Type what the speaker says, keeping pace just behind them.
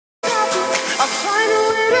find a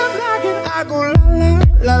way to block it. I go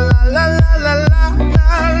la la la la la la la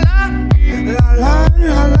la la la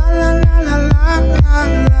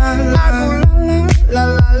la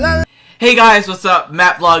la la. Hey guys, what's up?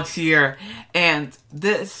 Matt Vlogs here, and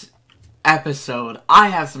this episode I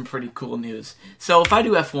have some pretty cool news. So if I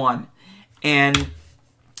do F1, and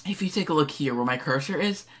if you take a look here where my cursor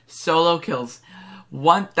is, solo kills,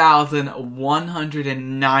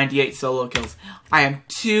 1,198 solo kills. I am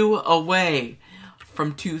 2 away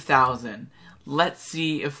from 2,000. Let's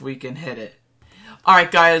see if we can hit it.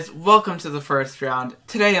 Alright guys, welcome to the first round.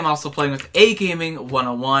 Today I'm also playing with A Gaming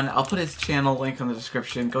 101. I'll put his channel link in the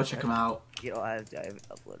description. Go check him out. You know, I haven't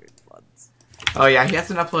uploaded once. Oh yeah, he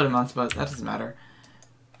hasn't uploaded months, but that doesn't matter.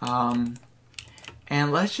 And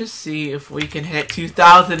let's just see if we can hit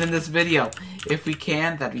 2,000 in this video. If we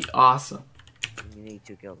can, that'd be awesome. You need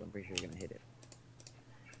 2 kills, I'm pretty sure you're gonna hit it.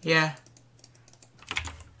 Yeah. I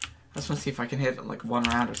just want to see if I can hit like 1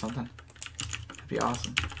 round or something. That'd be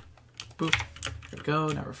awesome. Boop. There we go.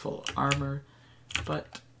 Now we're full armor.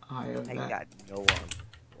 But I have that. I got no armor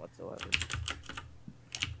whatsoever.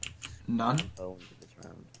 None? Bones this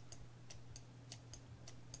round.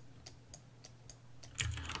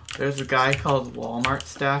 There's a guy called Walmart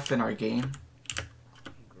Staff in our game.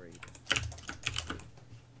 Great.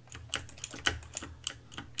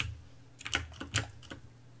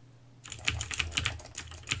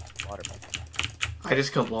 Water bucket. I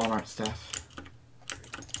just killed Walmart Staff.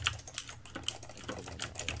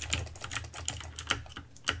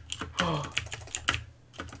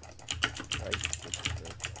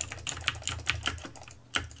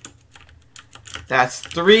 That's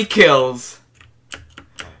 3 kills.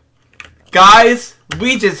 Guys,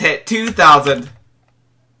 we just hit 2,000.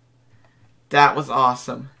 That was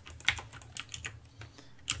awesome.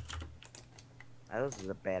 That was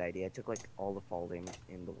a bad idea. I took like all the fall damage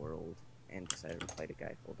in the world and decided to fight a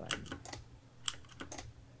guy full time.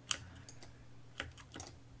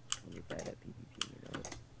 When you're bad at PvP, you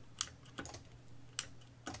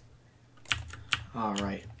know.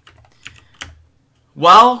 Alright.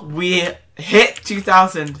 Well, we hit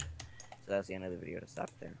 2,000. So that's the end of the video. To stop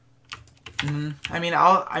there. I'm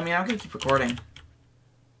gonna keep recording.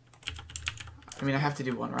 I mean, I have to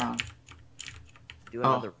do 1 round. Do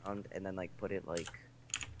another round and then like put it like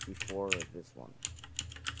before this one.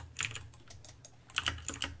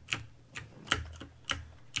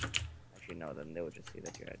 Actually, no. Then they would just see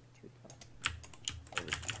that you're at 2,000.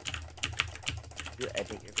 Do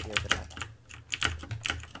edit your videos enough.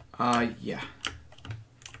 Yeah.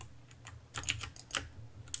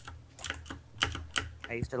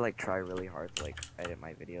 I used to like try really hard to like edit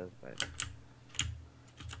my videos, but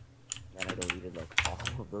then I deleted like all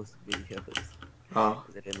of those videos. Oh.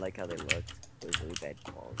 Because I didn't like how they looked. It was really bad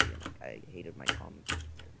quality, and like, I hated my comments and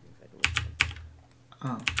everything, so I deleted them.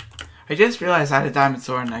 Oh. I just realized I had a diamond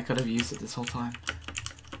sword and I could have used it this whole time.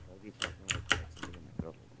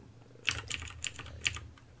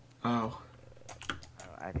 Oh.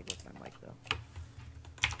 I think it's my mic though.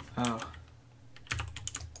 Oh.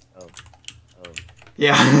 Oh. Oh.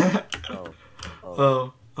 Yeah. Oh. Oh.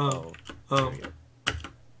 Oh. Oh. Oh. Oh.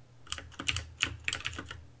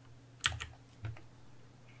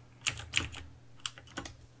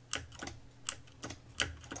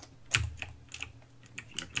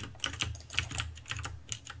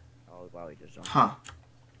 Oh, wow, he just jumped. Huh.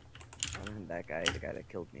 And that guy, the guy that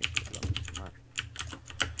killed me, is just jumping too much.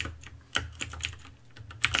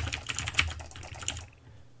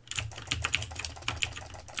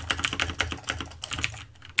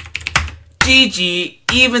 GG,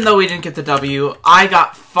 even though we didn't get the W, I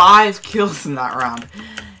got 5 kills in that round.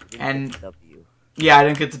 And W. yeah, I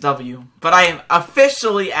didn't get the W. But I am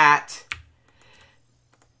officially at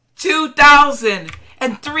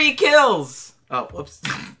 2,003 kills. Oh, whoops.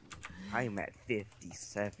 I'm at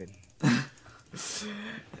 57.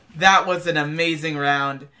 That was an amazing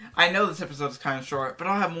round. I know this episode is kind of short, but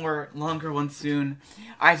I'll have more longer ones soon.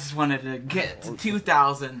 I just wanted to get to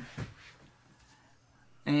 2,000.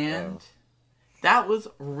 And that was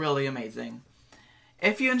really amazing.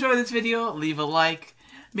 If you enjoyed this video, leave a like,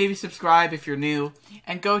 maybe subscribe if you're new,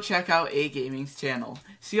 and go check out A Gaming's channel.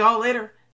 See y'all later.